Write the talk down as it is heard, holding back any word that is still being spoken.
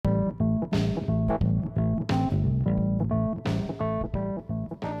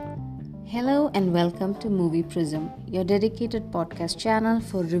Hello and welcome to Movie Prism, your dedicated podcast channel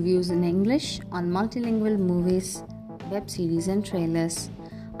for reviews in English on multilingual movies, web series, and trailers.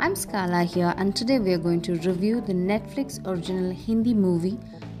 I'm Skala here, and today we are going to review the Netflix original Hindi movie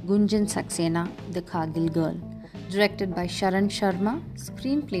Gunjan Saxena, The Kargil Girl, directed by Sharan Sharma,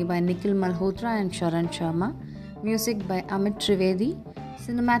 screenplay by Nikhil Malhotra and Sharan Sharma, music by Amit Trivedi,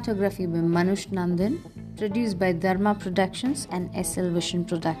 cinematography by Manush Nandan, produced by Dharma Productions and SL Vision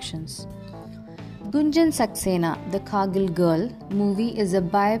Productions. Gunjan Saxena, The Kargil Girl movie is a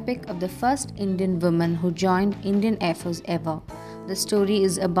biopic of the first Indian woman who joined Indian Air Force ever. The story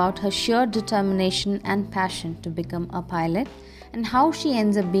is about her sheer determination and passion to become a pilot and how she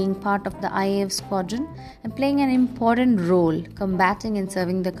ends up being part of the IAF squadron and playing an important role combating and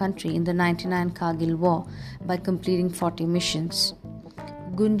serving the country in the 99 Kargil War by completing 40 missions.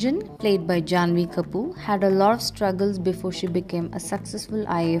 Gunjan, played by Janhvi Kapoor, had a lot of struggles before she became a successful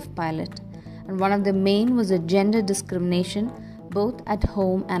IAF pilot, and one of the main was a gender discrimination both at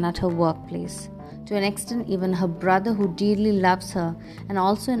home and at her workplace. To an extent, even her brother, who dearly loves her and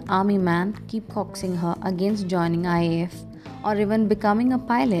also an army man, keep coaxing her against joining IAF or even becoming a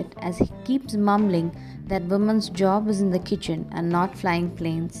pilot, as he keeps mumbling that women's job is in the kitchen and not flying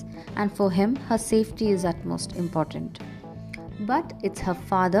planes, and for him her safety is utmost important. But it's her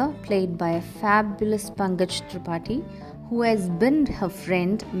father, played by a fabulous Pankaj Tripathi, who has been her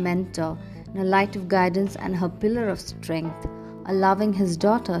friend, mentor, and a light of guidance and her pillar of strength, allowing his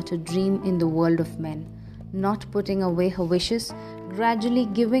daughter to dream in the world of men, not putting away her wishes, gradually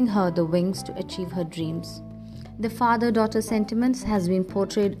giving her the wings to achieve her dreams. The father-daughter sentiments has been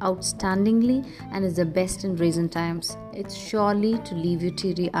portrayed outstandingly and is the best in recent times. It's surely to leave you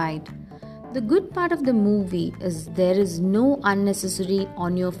teary-eyed. The good part of the movie is there is no unnecessary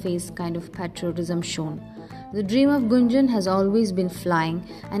on-your-face kind of patriotism shown. The dream of Gunjan has always been flying,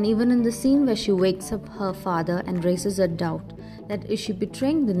 and even in the scene where she wakes up her father and raises a doubt that is she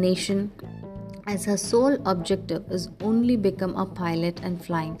betraying the nation, as her sole objective is only become a pilot and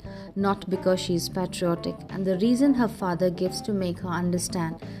flying, not because she is patriotic, and the reason her father gives to make her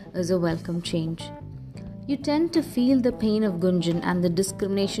understand is a welcome change. You tend to feel the pain of Gunjan and the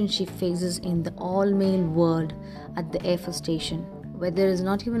discrimination she faces in the all-male world at the Air Force station, where there is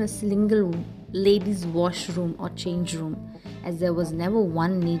not even a single ladies' washroom or change room, as there was never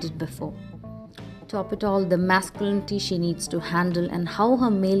one needed before. Top it all, the masculinity she needs to handle and how her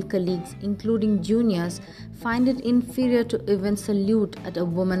male colleagues, including juniors, find it inferior to even salute at a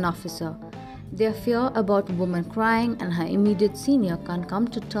woman officer. Their fear about women crying, and her immediate senior can't come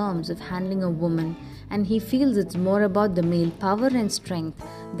to terms of handling a woman, and he feels it's more about the male power and strength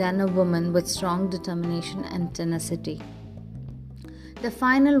than a woman with strong determination and tenacity. The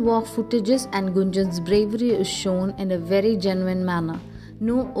final war footages and Gunjan's bravery is shown in a very genuine manner.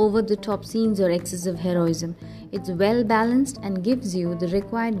 No over-the-top scenes or excessive heroism. It's well balanced and gives you the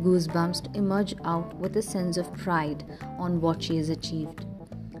required goosebumps to emerge out with a sense of pride on what she has achieved.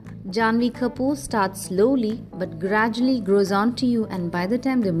 Janhvi Kapoor starts slowly but gradually grows on to you, and by the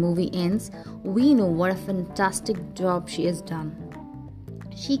time the movie ends, we know what a fantastic job she has done.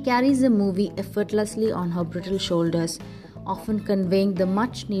 She carries the movie effortlessly on her brittle shoulders, often conveying the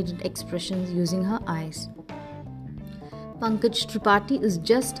much needed expressions using her eyes. Pankaj Tripathi is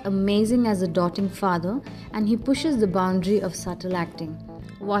just amazing as a doting father, and he pushes the boundary of subtle acting.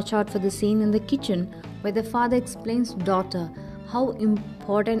 Watch out for the scene in the kitchen where the father explains to daughter how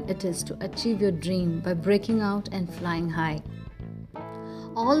important it is to achieve your dream by breaking out and flying high.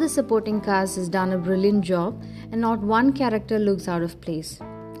 All the supporting cast has done a brilliant job, and not one character looks out of place.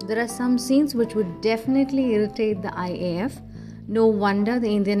 There are some scenes which would definitely irritate the IAF. No wonder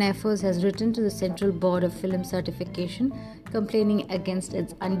the Indian Air Force has written to the Central Board of Film Certification complaining against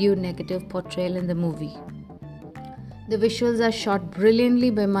its undue negative portrayal in the movie. The visuals are shot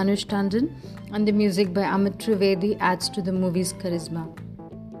brilliantly by Manush Nandan, and the music by Amit Trivedi adds to the movie's charisma.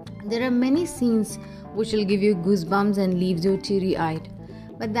 There are many scenes which will give you goosebumps and leaves you teary-eyed.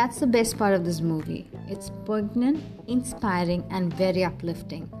 But that's the best part of this movie. It's poignant, inspiring, and very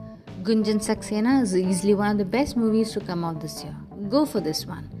uplifting. Gunjan Saxena is easily one of the best movies to come out this year. Go for this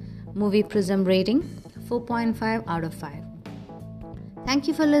one. Movie Prism rating 4.5 out of 5. Thank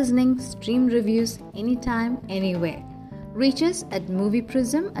you for listening. Stream reviews anytime, anywhere. Reach us at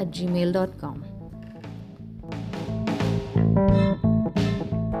movieprism@gmail.com.